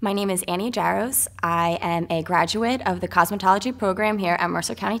My name is Annie Jarosz. I am a graduate of the cosmetology program here at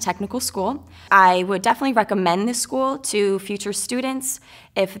Mercer County Technical School. I would definitely recommend this school to future students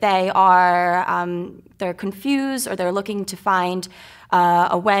if they are they're confused or they're looking to find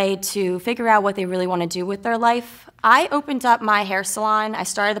a way to figure out what they really want to do with their life. I opened up my hair salon. I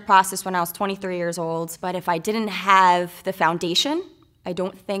started the process when I was 23 years old, but if I didn't have the foundation, I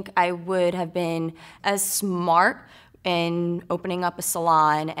don't think I would have been as smart in opening up a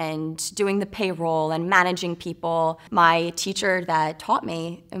salon and doing the payroll and managing people. My teacher that taught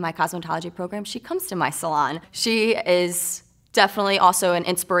me in my cosmetology program, she comes to my salon. She is definitely also an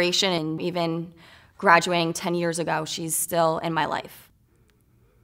inspiration, and even graduating 10 years ago, she's still in my life.